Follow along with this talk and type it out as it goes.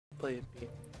play B.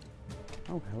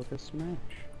 Oh, hell, this smash.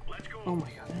 Oh my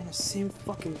god, they're in the same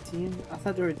fucking team? I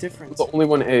thought they were different. The only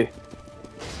one A.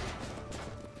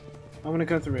 I'm gonna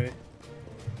go through A.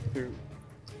 Through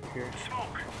here.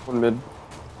 One mid.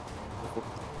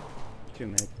 Two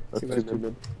mid. Two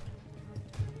mid.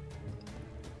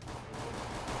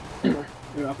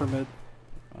 Through upper mid.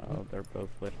 Oh, they're both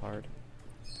lit hard.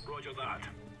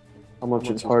 How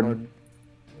much is hard?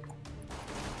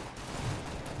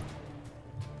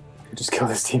 I just killed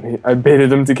his teammate. I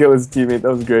baited him to kill his teammate.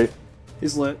 That was great.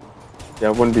 He's lit. Yeah,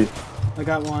 1B. I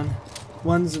got one.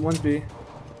 One's B.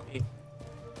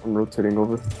 I'm rotating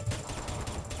over.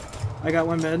 I got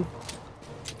one mid.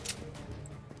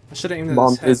 I should have aimed at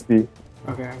Bomb his head. is B.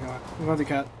 Okay, I got it. I'm going to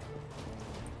cat.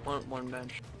 One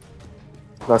bench.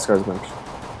 Last guy's bench.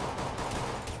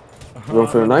 Go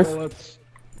for a knife?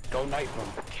 Go knife him.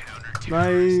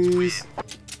 Nice.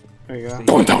 There you go.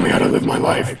 Don't tell me how to live my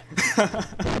life.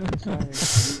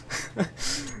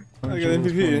 I got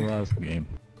MVP. Last game.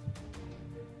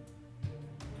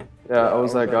 Yeah, I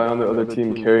was that guy on the other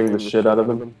team carrying the shit out of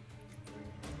them.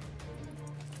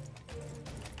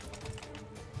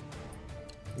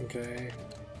 Okay.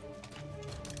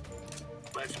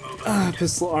 Let's move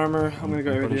Pistol armor. I'm gonna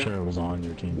go I'm with pretty you. sure it was on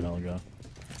your team, Helga.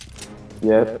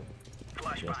 Yeah.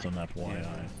 Just an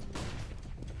FYI.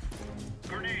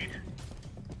 Grenade.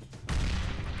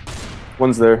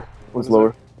 One's there. One's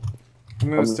lower. I'm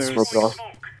gonna I'm go gonna stairs. smoke it off.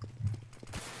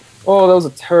 Oh, that was a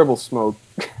terrible smoke.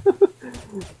 Got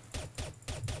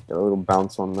a little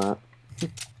bounce on that.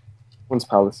 One's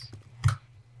Palace.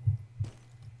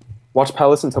 Watch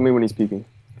Palace and tell me when he's peeking.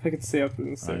 If I could stay up in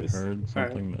the I stairs. heard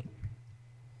something that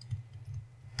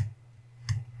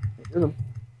I hear them.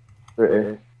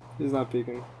 They're A. He's not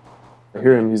peeking. I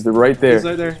hear him. He's right there. He's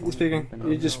right there. He's peeking.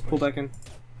 You just pull back in.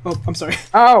 Oh, I'm sorry.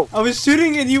 Ow! I was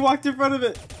shooting and you walked in front of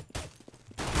it.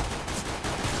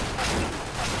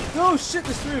 No shit,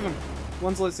 there's three of them.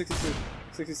 One's like 62.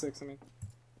 66, I mean.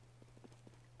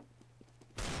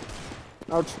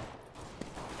 Ouch.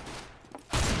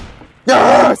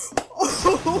 Yes!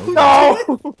 No!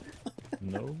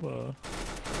 Nova.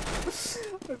 I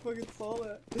fucking saw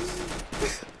that.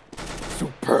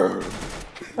 Superb.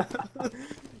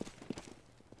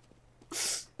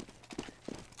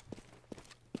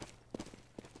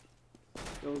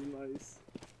 That was nice.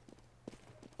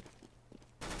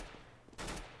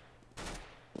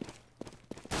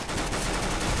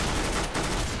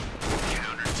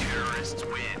 Counter-terrorists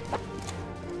win.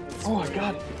 Oh my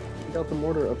god. I got the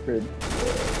mortar upgrade.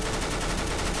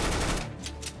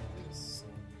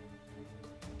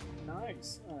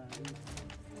 Nice.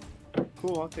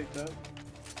 Cool, I'll take that.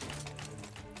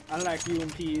 I like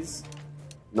UMPs.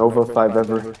 Nova 5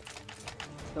 ever.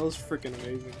 That was freaking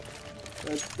amazing.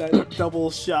 That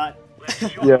double shot.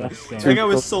 Yeah. That guy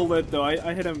was so lit though.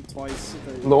 I hit him twice.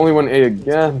 I'm the only one A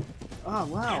again. Oh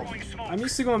wow. I'm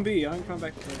used to going B. I'm coming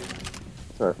back to A.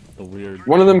 Sorry. The weird.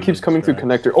 One of them keeps coming through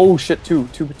connector. Oh shit, two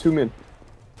mid.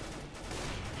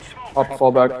 Up,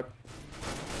 fall back.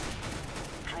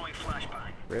 Throwing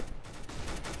flashbang. Rip.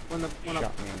 One up.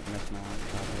 Shot me and missed my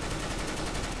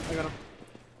I got him.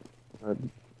 Alright.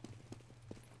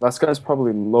 Last guy's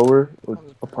probably lower or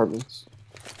apartments.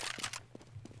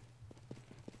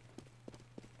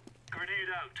 Grenade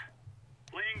out.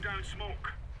 Laying down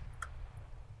smoke.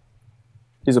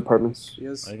 He's apartments. He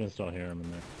is. I can still hear him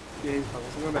in there. Yeah, he's probably.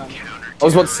 I'm going down. I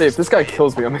was about to say, if this guy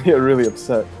kills me, I'm gonna get really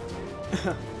upset.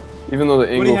 Even though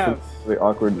the What do you angle have? is really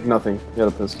awkward. Nothing. He had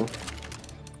a pistol.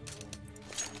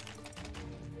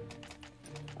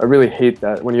 I really hate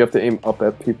that when you have to aim up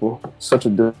at people. Such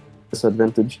a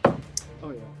disadvantage. Oh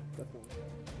yeah,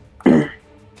 definitely.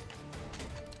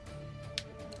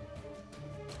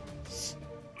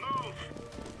 Move.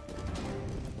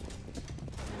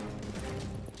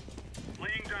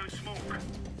 Laying down smoke.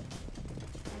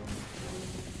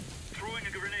 Throwing a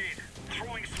grenade.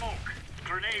 Throwing smoke.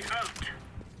 Grenade out.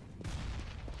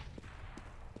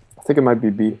 I think it might be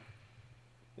B.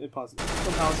 It pauses.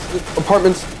 Somehow.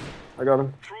 Apartments. I got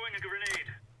him. Throwing a grenade.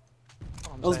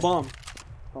 That was bomb.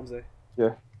 Bomb's A.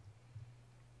 Yeah.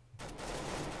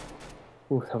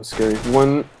 Ooh, that was scary.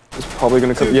 One is probably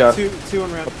gonna come. Yeah. Two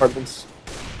on ramp. Apartments.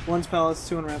 One's palace,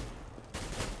 two on ramp.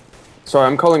 Sorry,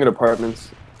 I'm calling it apartments.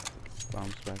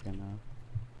 Bombs back in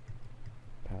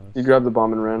Palace. You grabbed the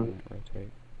bomb and ran.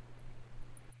 Rotate.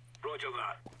 Roger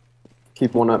that.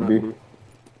 Keep one at B.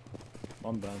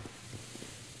 I'm done.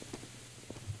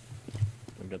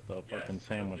 We got the fucking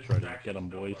sandwich ready. Get them,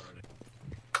 boys.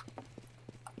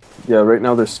 Yeah, right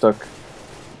now they're stuck.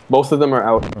 Both of them are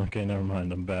out. Okay, never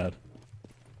mind. I'm bad.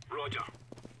 Roger.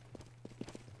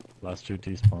 Last two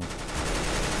T-spawn.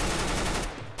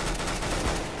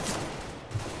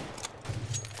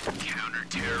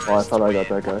 Oh, I thought I got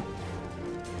that guy.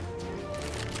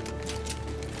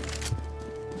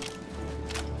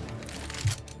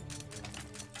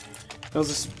 That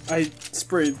was I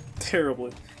sprayed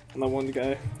terribly on that one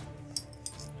guy.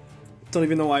 Don't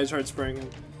even know why I tried spraying him.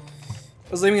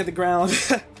 I was aiming at the ground.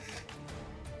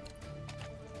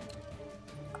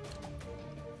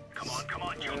 Come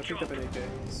on, I jump, picked up jump. an AK,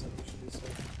 so we should be safe.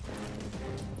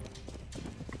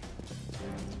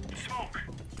 Smoke.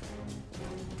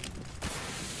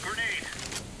 Grenade.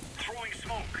 Throwing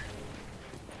smoke.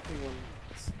 I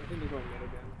think they're going mid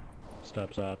again.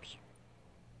 Steps apps.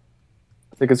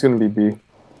 I think it's gonna be B I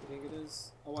think it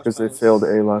is. I'll watch because they Palace. failed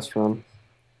A last round.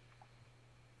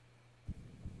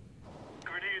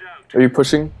 Grenade out. Are you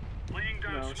pushing? Laying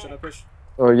down No, smoke. should I push?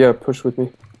 Oh yeah, push with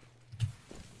me.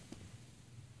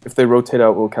 If they rotate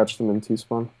out, we'll catch them in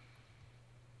T-spawn.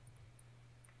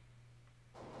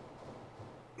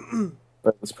 Right,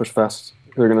 let's push fast.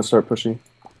 They're gonna start pushing.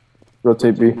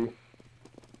 Rotate B.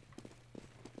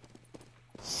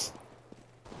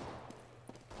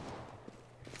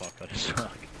 Fuck, I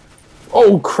suck.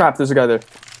 Oh crap, there's a guy there.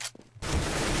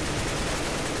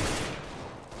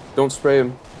 Don't spray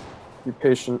him. Be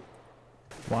patient.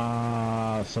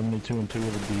 Wow, 72 and 2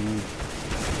 with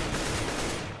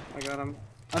a I got him.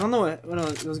 I don't know what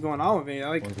was going on with me.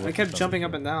 I kept jumping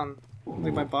up and down,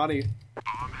 like my body.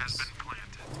 Bomb has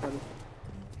been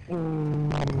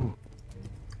planted.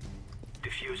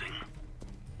 Diffusing.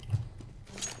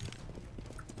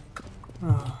 B.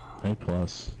 A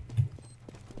plus.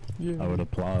 I would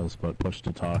applause, but push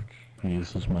to talk. He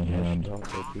uses my hand.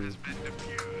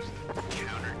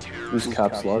 Use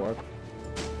caps lock.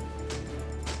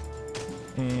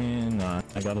 And nah,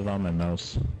 I got it on my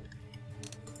mouse.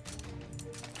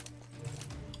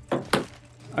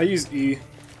 I use E.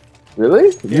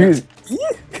 Really? Yeah. Use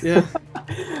Yeah,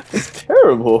 It's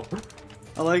terrible.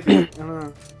 I like it. I don't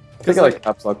know. I think I like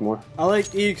caps lock more. I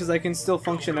like E because I can still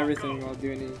function everything while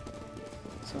doing E.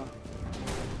 So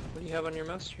What do you have on your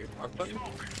mouse here? Arc button?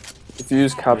 If you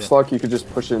use caps lock, you could just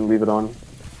push it and leave it on.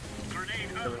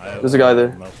 Grenade out. I have There's a guy there.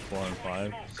 Mouse 4 and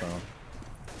 5, so.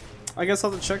 I guess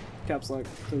I'll have to check caps lock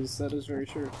because that is very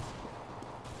true.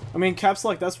 I mean, caps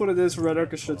lock, that's what it is for Red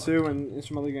Orchestra 2 and in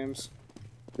some other games.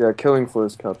 Yeah, killing floor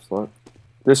is caps lock.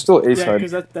 There's still A Yeah, side.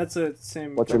 because that's a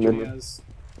same Watch your country mid.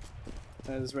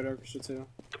 as Red Orchestra 2.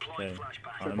 Deploying Okay.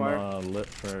 flashbang. I'm lit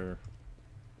for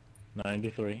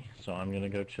 93, so I'm gonna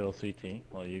go chill CT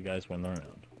while you guys win the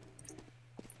round.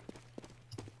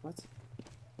 What?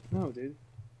 No, dude.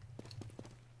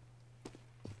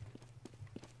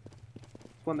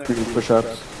 One there. You can push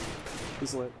ups.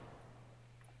 He's lit.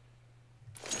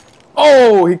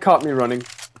 Oh, he caught me running.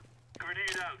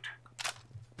 Grenade out.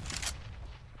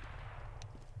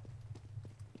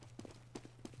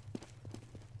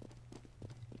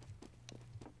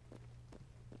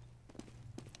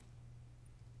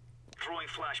 Throwing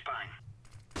flashbang.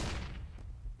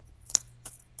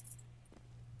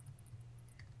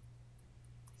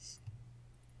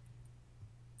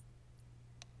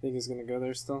 Think he's gonna go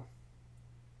there still.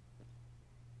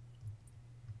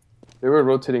 They were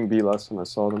rotating B last time I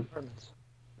saw them. Apartments.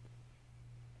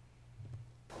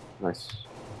 Nice.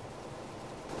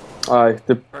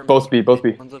 They're both B, both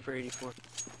B. One's up for 84.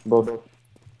 Both.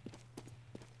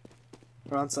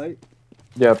 We're on site.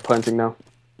 Yeah, planting now.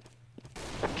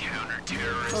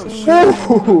 Oh shit!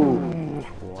 Ooh.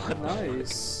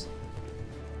 Nice.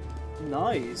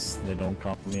 Nice. They don't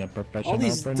call me a professional. All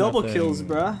these for double nothing. kills,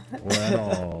 bruh. Or at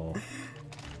all.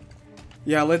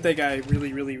 Yeah, I lit that guy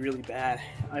really, really, really bad.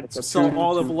 I That's a saw two-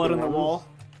 all the two blood on the kills. wall.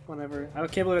 Whenever I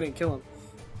can't believe I didn't kill him.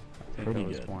 I think Pretty it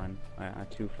was good. one. I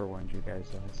 2 for 1 you guys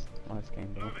last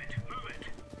game though. Move it, move it.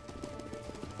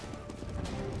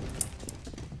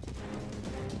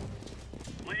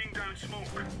 Laying down smoke.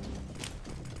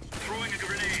 Throwing a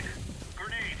grenade.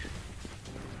 Grenade.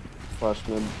 Flash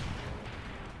mid.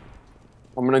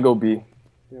 I'm gonna go B.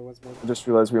 Yeah, what's more? I just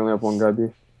realized we only have one guy B.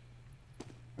 Alright,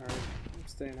 I'm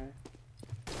staying there.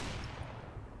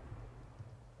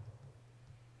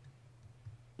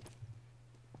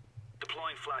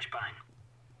 Deploying flashbang.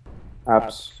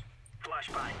 Apps.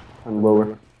 Flashbang. I'm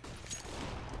lower.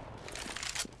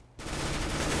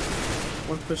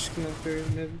 One push connector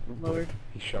mid lower.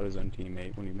 He shot his own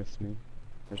teammate when he missed me.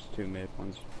 There's 2 mid,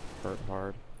 one's hurt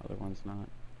hard, other one's not.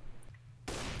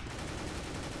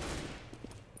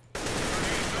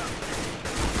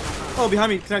 Oh,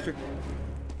 behind me, connector.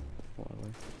 Lower.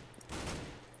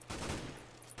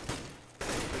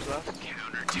 Where's last?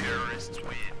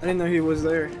 I didn't know he was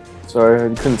there. Sorry,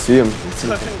 I couldn't see him.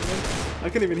 I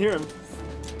couldn't even hear him.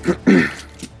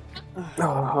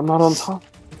 Oh, I'm not on top.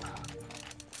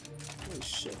 Holy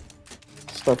shit.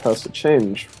 Stuff has to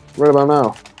change. Right about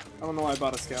now. I don't know why I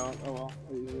bought a scout. Oh well,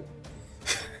 I'll use it.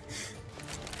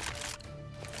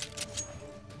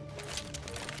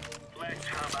 Let's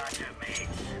have at it,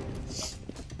 mates.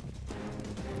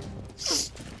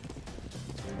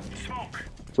 Smoke.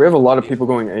 We have a lot of people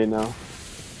going A now.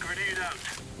 Grenade out.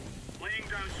 Laying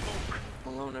down smoke.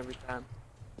 I'm alone every time.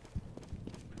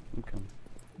 Okay.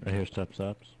 Right here, steps.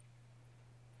 Drops.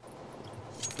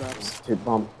 Hit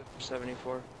bomb.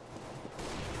 74.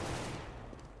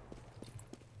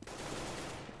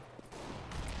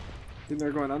 Think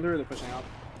they're going under or they're pushing out?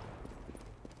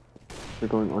 They're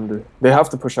going under. They have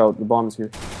to push out. The bomb's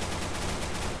here.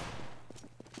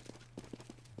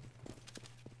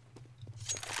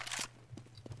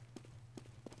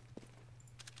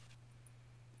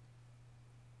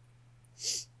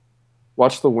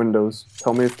 Watch the windows.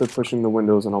 Tell me if they're pushing the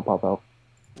windows and I'll pop out.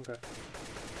 Okay.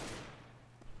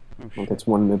 Oh Okay, shit. Mm. it's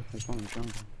one mid. There's one in the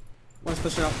jungle. One's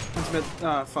pushing out. One's mid.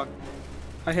 Ah, fuck.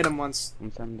 I hit him once.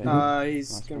 One 7 day.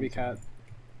 He's Last gonna be one. cat.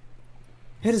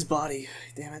 Hit his body.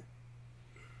 Damn it.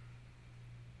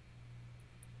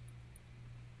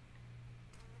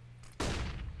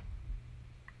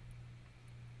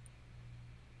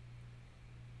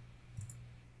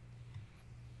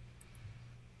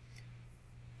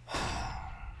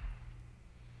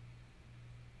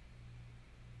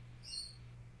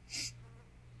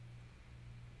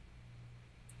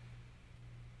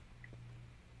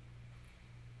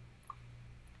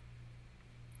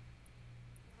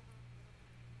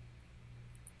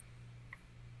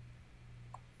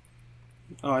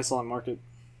 Oh, I saw him mark it.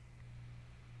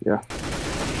 Yeah.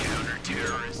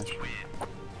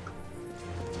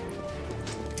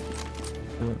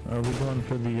 Are we going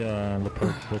for the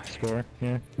perfect score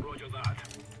here? Roger that.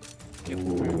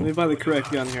 Let me buy the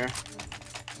correct gun here.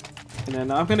 And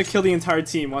then I'm gonna kill the entire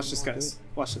team. Watch this, guys.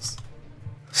 Watch this.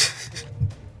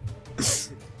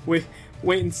 wait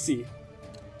and see.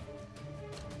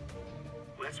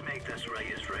 Let's make this right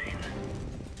as rain.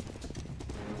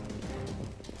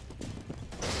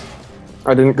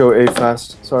 I didn't go A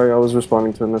fast. Sorry, I was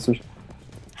responding to a message.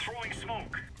 Throwing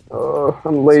smoke.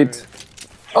 I'm late.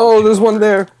 Oh, there's one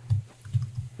there.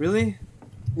 Really?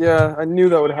 Yeah, I knew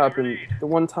that would happen. The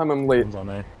one time I'm late. I'm on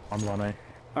A. I'm on A.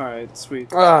 Alright, sweet.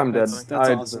 Ah, I'm dead. That's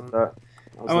I awesome. deserve that.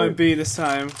 I was I went late. B this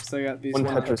time, because I got these One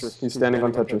one Tetris. He's standing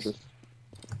on Tetris.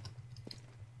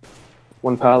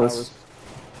 One Palace.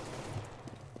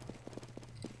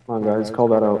 Come on, guys, call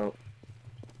that out.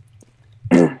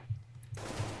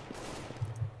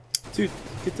 Dude,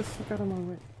 get the fuck out of my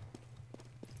way.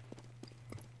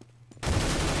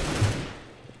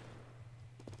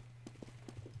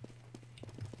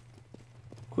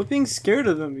 Quit being scared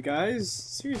of them, guys.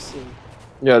 Seriously.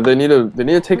 Yeah, they need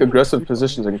to take aggressive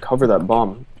positions and cover that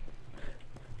bomb.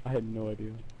 I had no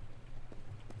idea.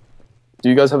 Do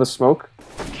you guys have a smoke?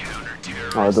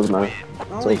 Oh, it doesn't matter.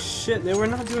 Holy shit, they were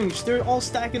not doing they're all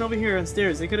stacking over here on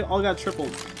stairs. They could have all got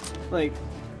tripled. Like,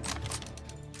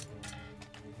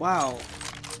 wow.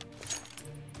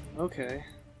 Okay.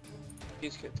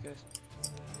 These kids, guys.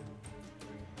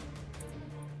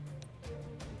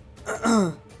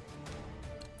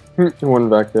 One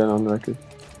back there on record.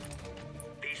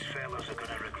 These fellas are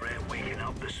gonna regret waking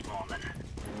up this morning.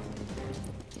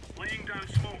 Laying down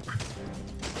smoke.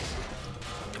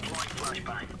 Deploying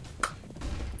flashbang.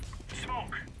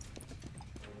 Smoke.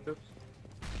 Oops.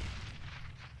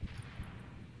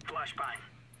 Flashbang.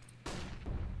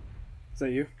 Is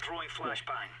that you? Throwing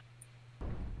flashbang.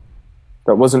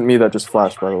 That wasn't me that just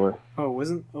flashed, by the way. Oh, it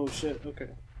wasn't? Oh shit, okay.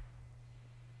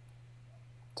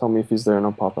 Tell me if he's there and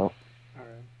I'll pop out.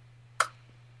 Alright.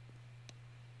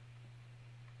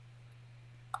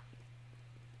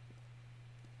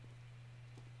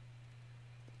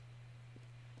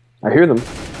 I hear them.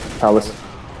 Palace.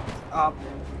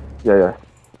 Yeah, yeah.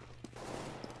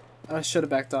 I should have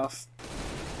backed off.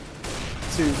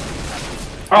 Two.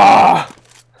 Ah!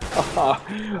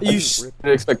 You didn't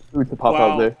expect 2 to pop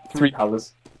Wow. out there. 3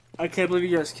 Palace. I can't believe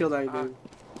you just killed that dude.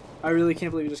 I really can't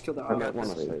believe you just killed that. I got one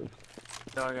this. save.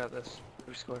 No, I got this.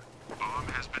 We score. Bomb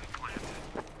has been planted.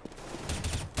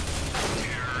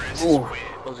 Oh.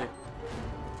 Told you.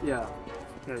 Yeah.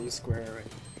 Yeah, you square right.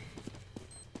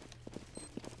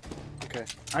 Okay.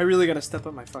 I really gotta step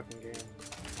up my fucking game.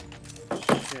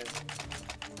 Shit.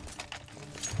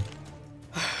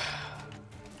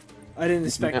 I didn't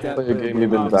expect Can't that. play a but game you've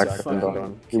been Bob's background fucking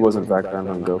on. He wasn't background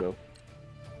on Go.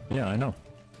 Yeah, I know.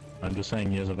 I'm just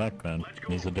saying he has a background.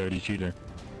 He's a dirty cheater.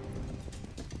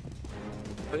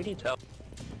 How can you tell?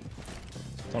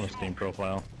 It's on his Steam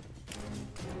profile.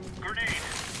 Grenade.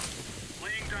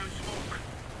 Laying down smoke.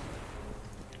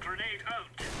 Grenade out.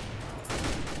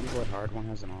 Split hard, one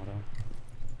has an auto.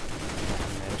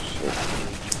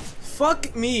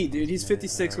 Fuck me, dude. He's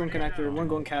 56 going connector, one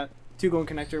going cat, two going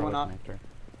connector, one out. Connector.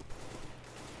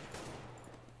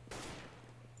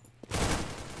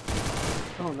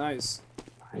 Oh, nice.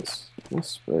 Nice. Nice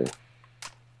spray. Is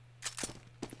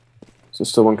there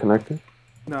still one connected?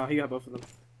 No, he got both of them.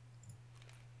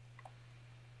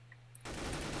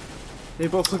 They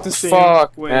both look the same.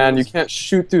 Fuck, way. man, you can't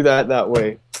shoot through that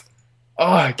way.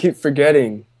 Oh, I keep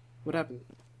forgetting. What happened?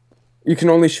 You can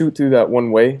only shoot through that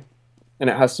one way,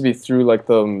 and it has to be through like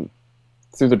the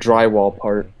drywall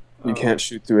part. You Oh. can't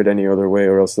shoot through it any other way,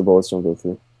 or else the bullets don't go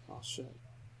through. Oh shit.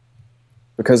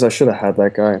 Because I should have had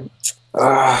that guy.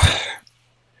 Ah,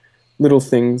 little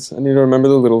things. I need to remember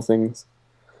the little things.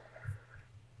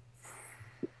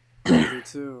 Me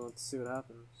too. Let's see what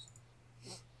happens.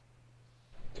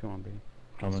 2 on B.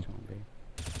 Coming. 2 on B.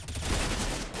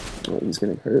 Oh, he's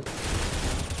getting hurt.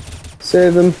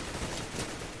 Save him.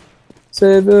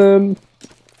 Save him.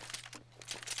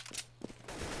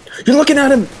 You're looking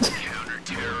at him.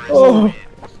 Oh.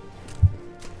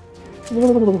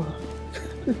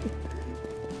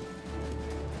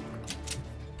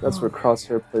 That's where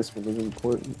crosshair placement is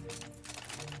important.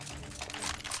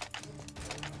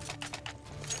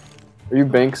 Are you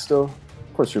bank still?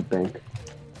 Of course you're bank.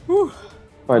 Whew.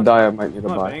 If I die, I might need a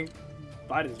Come on, buy. bank.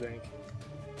 Biden's bank.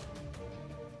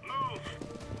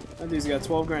 That dude's got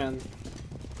 12 grand.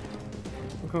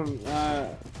 I'm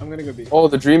gonna go B. Oh,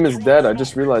 the dream is dead. I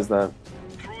just realized that.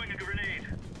 Throwing a grenade.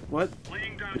 What?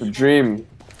 Laying down The dream.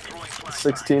 throwing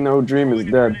flashbang. 16-0 dream is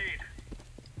dead.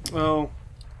 Oh.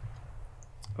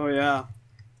 Oh yeah.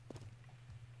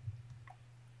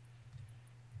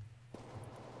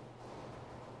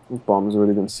 Bomb's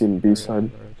already been seen B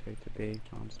side. Rotate to B.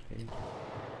 Tom's B.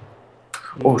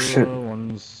 Oh, shit.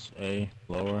 One's A,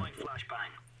 lower. Throwing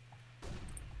flashbang.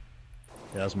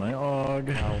 That's my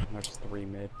AUG. Oh, there's 3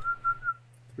 mid.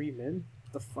 3 mid?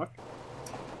 The fuck?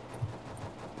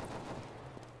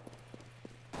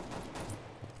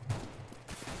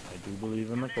 I do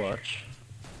believe in the clutch.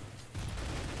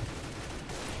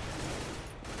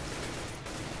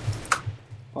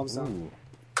 Bombs down.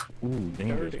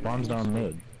 Dangerous. Bombs down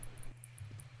mid.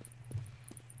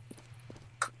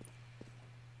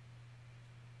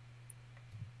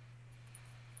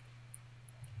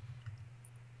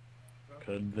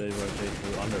 Could they rotate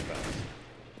through underpass?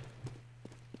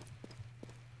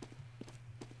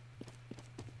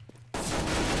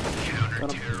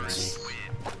 Got him.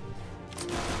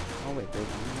 Oh wait, there's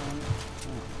one.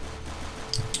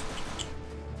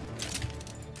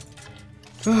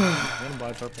 I'm gonna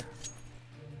buy purple.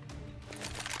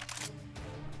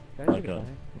 Oh.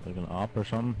 Like an op or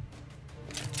something.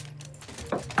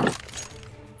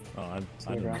 Oh, I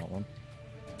didn't want one.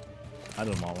 I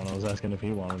didn't want one. I was asking if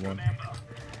he wanted one.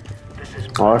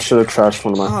 Oh, I should have trashed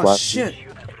one of my Oh flashes. shit.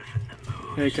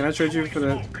 Hey, can I trade you for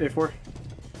the A4?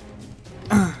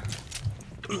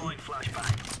 Deploying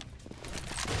flashbang.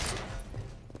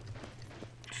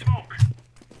 Smoke.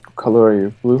 What color are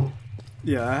you? Blue?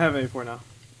 Yeah, I have A4 now.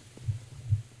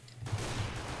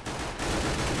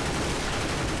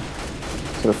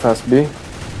 Is it a fast B?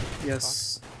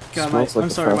 Yes. God, Smells like I'm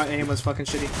a sorry, my fast- aim was fucking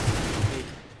shitty.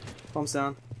 Bombs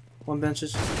down. One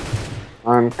benches.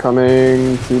 I'm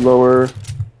coming to lower.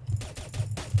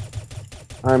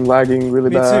 I'm lagging really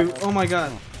Me bad. too. Oh my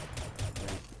god.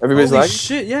 Everybody's Holy lagging?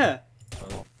 shit, yeah.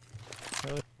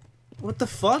 What the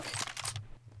fuck?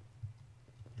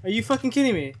 Are you fucking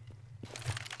kidding me?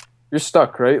 You're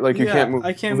stuck, right? Like you Yeah, can't move.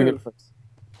 I can't Moving move. it first.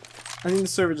 I think the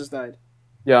server just died.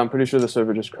 Yeah, I'm pretty sure the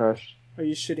server just crashed. Are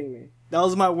you shitting me? That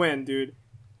was my win, dude.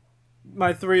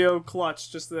 My 3-0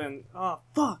 clutch just then. Oh,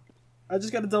 fuck. I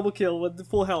just got a double kill with the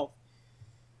full health.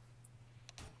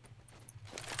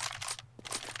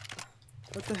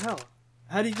 What the hell?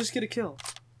 How did you just get a kill?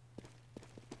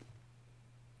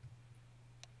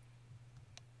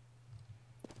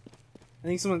 I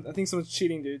think someone's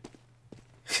cheating, dude.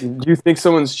 Do you think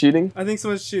someone's cheating? I think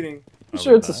someone's cheating. I'm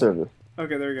sure it's a server.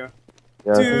 Okay, there we go.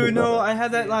 Yeah, I think Dude, it's no, that. I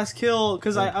had that last kill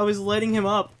because I was lighting him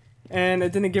up and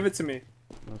it didn't give it to me.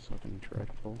 That's fucking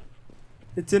dreadful.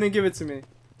 It didn't give it to me.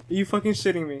 Are you fucking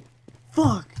shitting me?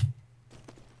 Fuck!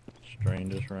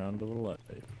 Strangest round to the left.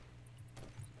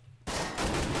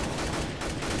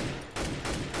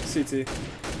 CT.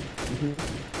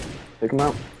 Take him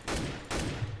out.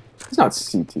 He's not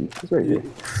CT. He's right here.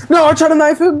 No, I'm trying to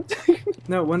knife him!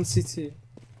 No, one CT.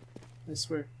 I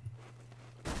swear.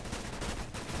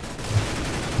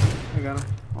 I got him.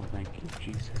 Oh, thank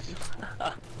you, Jesus.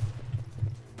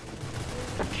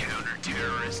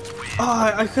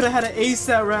 Oh, I could have had an ace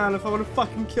that round if I would have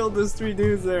fucking killed those 3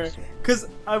 dudes there. Cause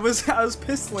I was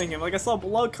pistoling him, like I saw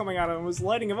blood coming out of him and was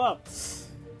lighting him up.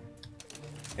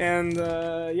 And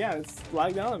yeah, it's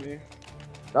lagged out on me.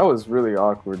 That was really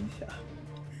awkward. Yeah.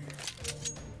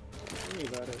 Tell me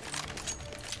about it.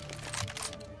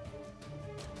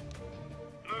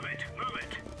 Move it.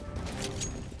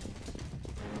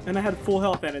 And I had full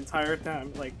health that entire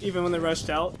time. Like even when they rushed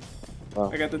out, Wow.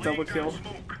 I got the double kill.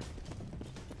 Smoke.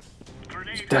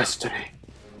 Grenade. Destiny.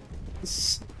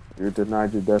 You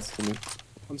denied your destiny.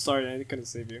 I'm sorry, I couldn't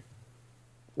save you.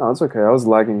 No, it's okay. I was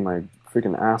lagging my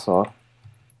freaking ass off.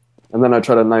 And then I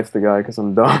tried to knife the guy because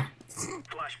I'm dumb.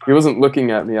 Flashbang. He wasn't looking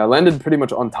at me. I landed pretty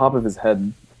much on top of his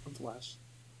head. I'm flash.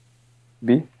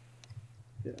 B?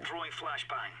 Throwing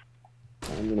flashbang.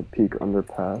 I'm gonna peek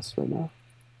underpass right now.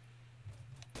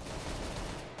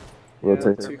 Yeah,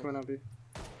 Rotate. 2 coming out B.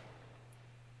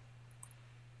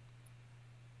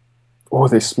 Oh,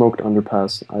 they smoked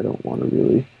underpass. I don't want to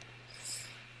really.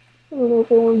 I don't know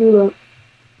if I want to do that.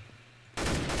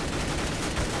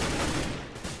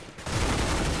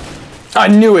 I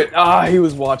knew it! Ah, he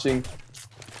was watching.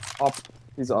 Op.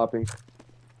 He's opping.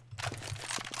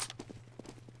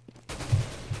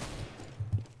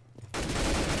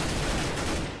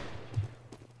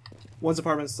 One's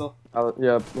apartment still.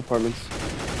 Yeah, apartments.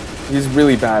 He's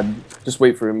really bad. Just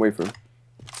wait for him, wait for him.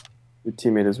 Your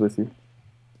teammate is with you.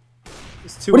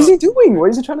 There's 2 What is up. he doing? Why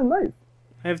is he trying to knife?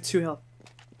 I have 2 health.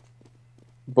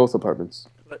 Both apartments.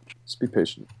 Clutch. Just be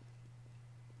patient.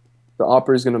 The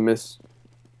opera is gonna miss.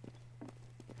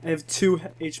 I have 2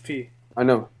 HP. I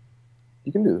know.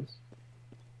 You can do this.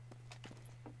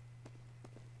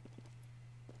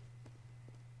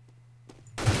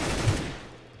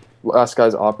 Last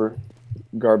guy's opera.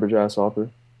 Garbage ass opera.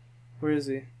 Where is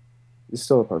he? He's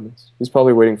still apartments. He's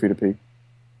probably waiting for you to peek.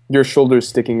 Your shoulder's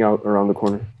sticking out around the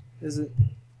corner. Is it?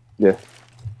 Yeah.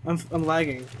 I'm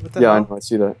lagging. What the Yeah, I hell? know. I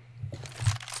see that.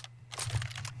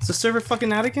 Is the server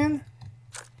fucking out again?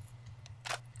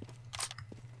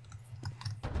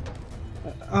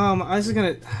 I was just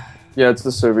gonna. Yeah, it's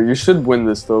the server. You should win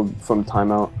this though from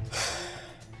timeout.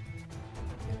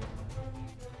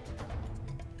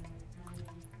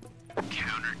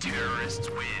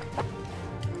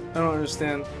 I don't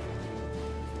understand.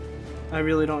 I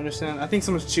really don't understand. I think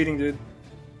someone's cheating, dude.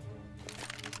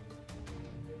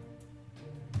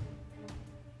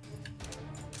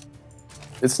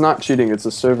 It's not cheating. It's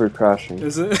a server crashing.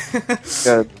 Is it?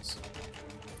 Yeah.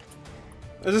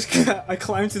 I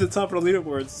climbed to the top of the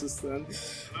leaderboards just then.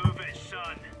 Move it,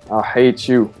 son. I hate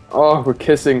you. Oh, we're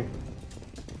kissing.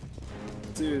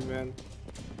 Dude, man.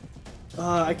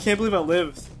 I can't believe I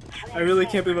lived. I really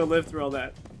can't believe I lived through all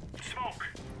that. Smoke.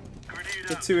 Grenade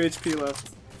The out. 2 HP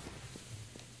left.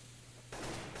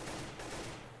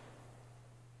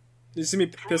 Did you see me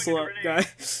pistol up guy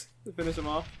to finish him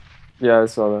off? Yeah, I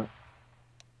saw that.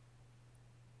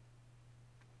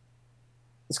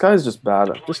 This guy is just bad.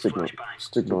 Just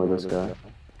ignore this guy.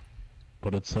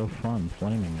 But it's so fun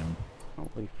flaming him.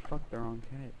 Holy fuck, they're on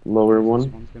K. Lower This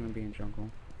one. one's gonna be in jungle.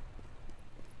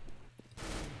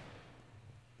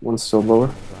 One's still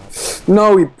lower.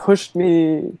 No, he pushed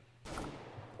me.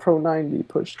 Pro 90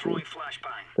 pushed me. Throwing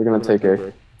flashbang. They're gonna take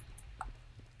A.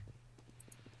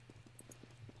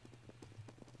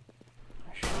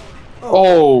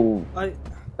 Oh,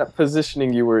 that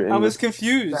positioning you were in. I was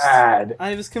confused. bad.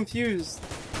 I was confused.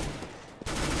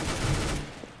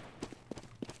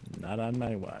 Not on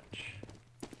my watch.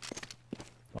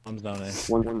 Bombs down A.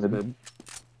 One's mid.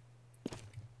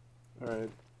 Alright. Am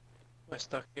I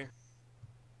stuck here?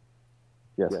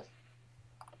 Yes.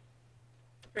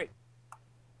 Great.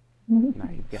 No,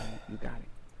 you got it. You got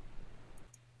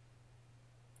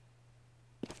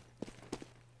it.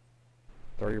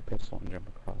 Throw your pistol and jump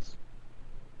across.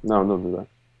 No, don't do that.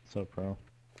 So pro.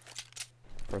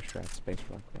 First strat, space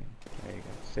rock thing. There you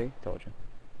go. See? Told you.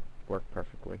 Worked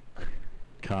perfectly.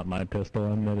 Caught my pistol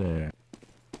in midair.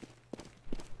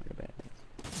 Look at that.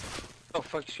 Oh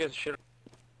fuck, you guys shit.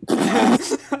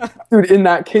 Dude, in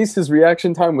that case, his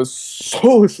reaction time was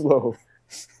so slow.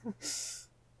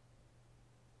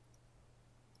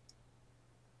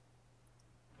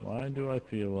 Why do I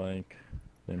feel like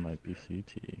they might be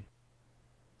CT?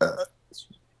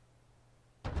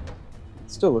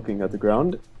 Still looking at the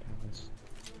ground.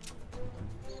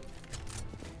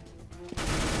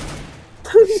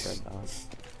 Red dot.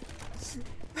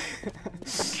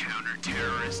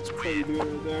 What are you doing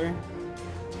right there?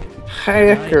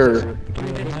 Hacker.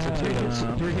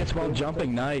 3 hits while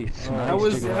jumping, nice. How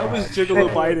was Gigolo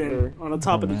Biden on the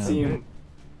top of the team?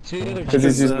 Because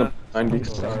he's using the 90.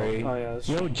 Sorry. Oh yeah.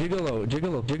 Yo, Gigolo.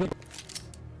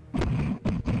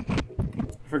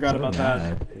 Forgot about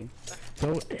that.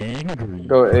 So angry.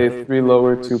 Go A, 3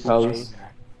 lower, 2 palace.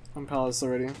 I'm Palace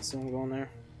already, so I'm going there.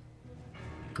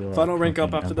 Feel If I don't rank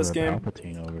up fucking after this Emperor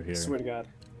game, Palpatine over here. Swear to God.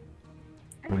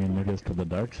 Bringing niggas to the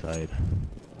dark side.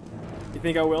 You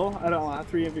think I will? I don't have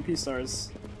 3 MVP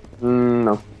stars. No.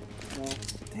 No.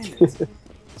 Damn it.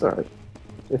 It's alright.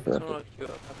 If I don't know if you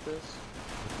have this.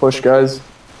 push, guys.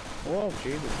 Whoa,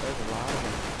 Jesus, there's a lot of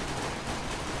them.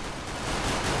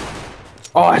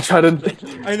 Oh, I tried to.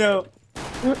 I know.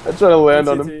 I tried to land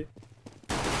on him. CT.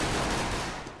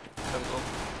 Jungle.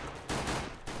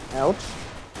 Ouch.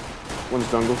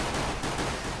 One's jungle.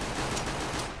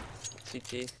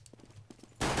 CT.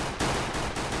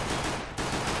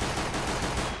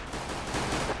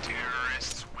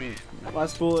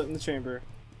 Last bullet in the chamber.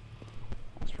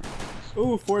 What's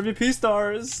wrong? Ooh, 4 MVP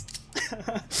stars.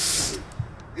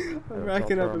 I'm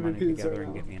racking up money MVPs together right and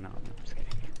now. get me an op. I'm just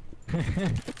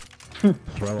kidding.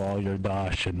 Throw all your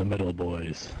dosh in the middle,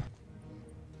 boys.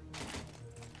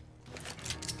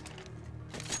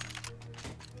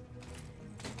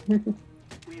 We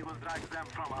will drag them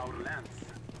from our lands.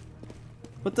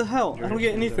 What the hell? I don't get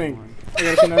Yours is anything. one. I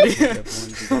got a penalty. Except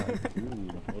ones you got.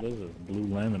 Ooh, what is this? Blue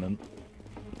laminate.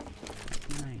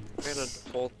 I got a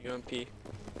default UMP.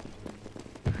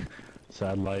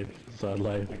 Sad life. Sad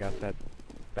life. I got that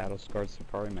battle scarred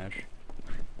Safari mesh.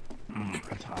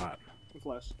 That's hot.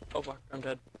 Flash. Oh fuck, I'm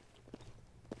dead.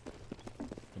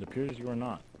 It appears you are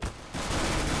not.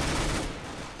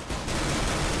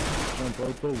 Jump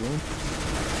right through, room.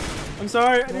 I'm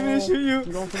sorry, I didn't mean to shoot you.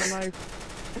 I'm going for the knife.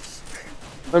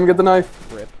 Let him get the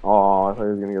knife. Rip. Oh, I thought he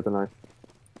was gonna get the knife.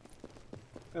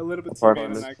 A little bit too Apart bad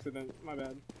from an this. accident. My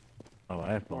bad. Oh,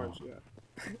 I have ball. Orange, yeah.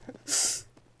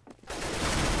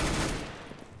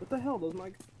 What the hell? Those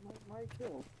my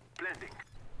kill. Blending.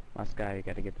 Last guy, you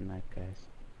gotta get the knife, guys.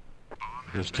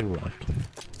 There's 2 left.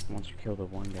 Once you kill the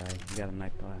one guy, you gotta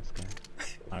knife the last guy.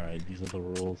 Alright, these are the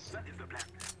rules. That is the plan.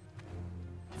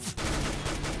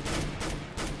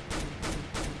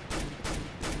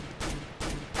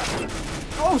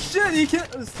 Oh shit! You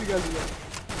can't. There's 2 guys in there.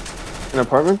 In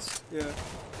apartments? Yeah.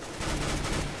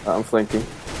 I'm flanking.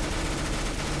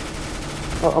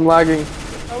 Oh, I'm lagging.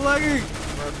 I'm lagging.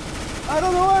 I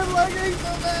don't know why I'm lagging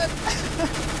so bad.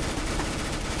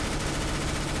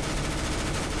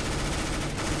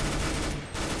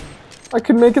 I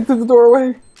can make it through the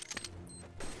doorway.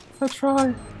 I try.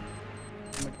 I'm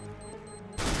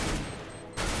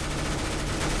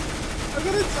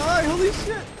gonna die. Holy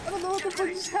shit! I don't know what the fuck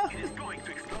just happened. It's going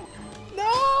to explode.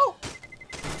 No!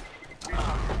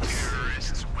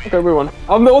 Okay, we won.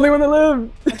 I'm the only one that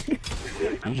lived.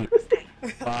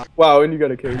 Wow, and you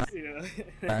got a case.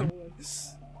 Yeah.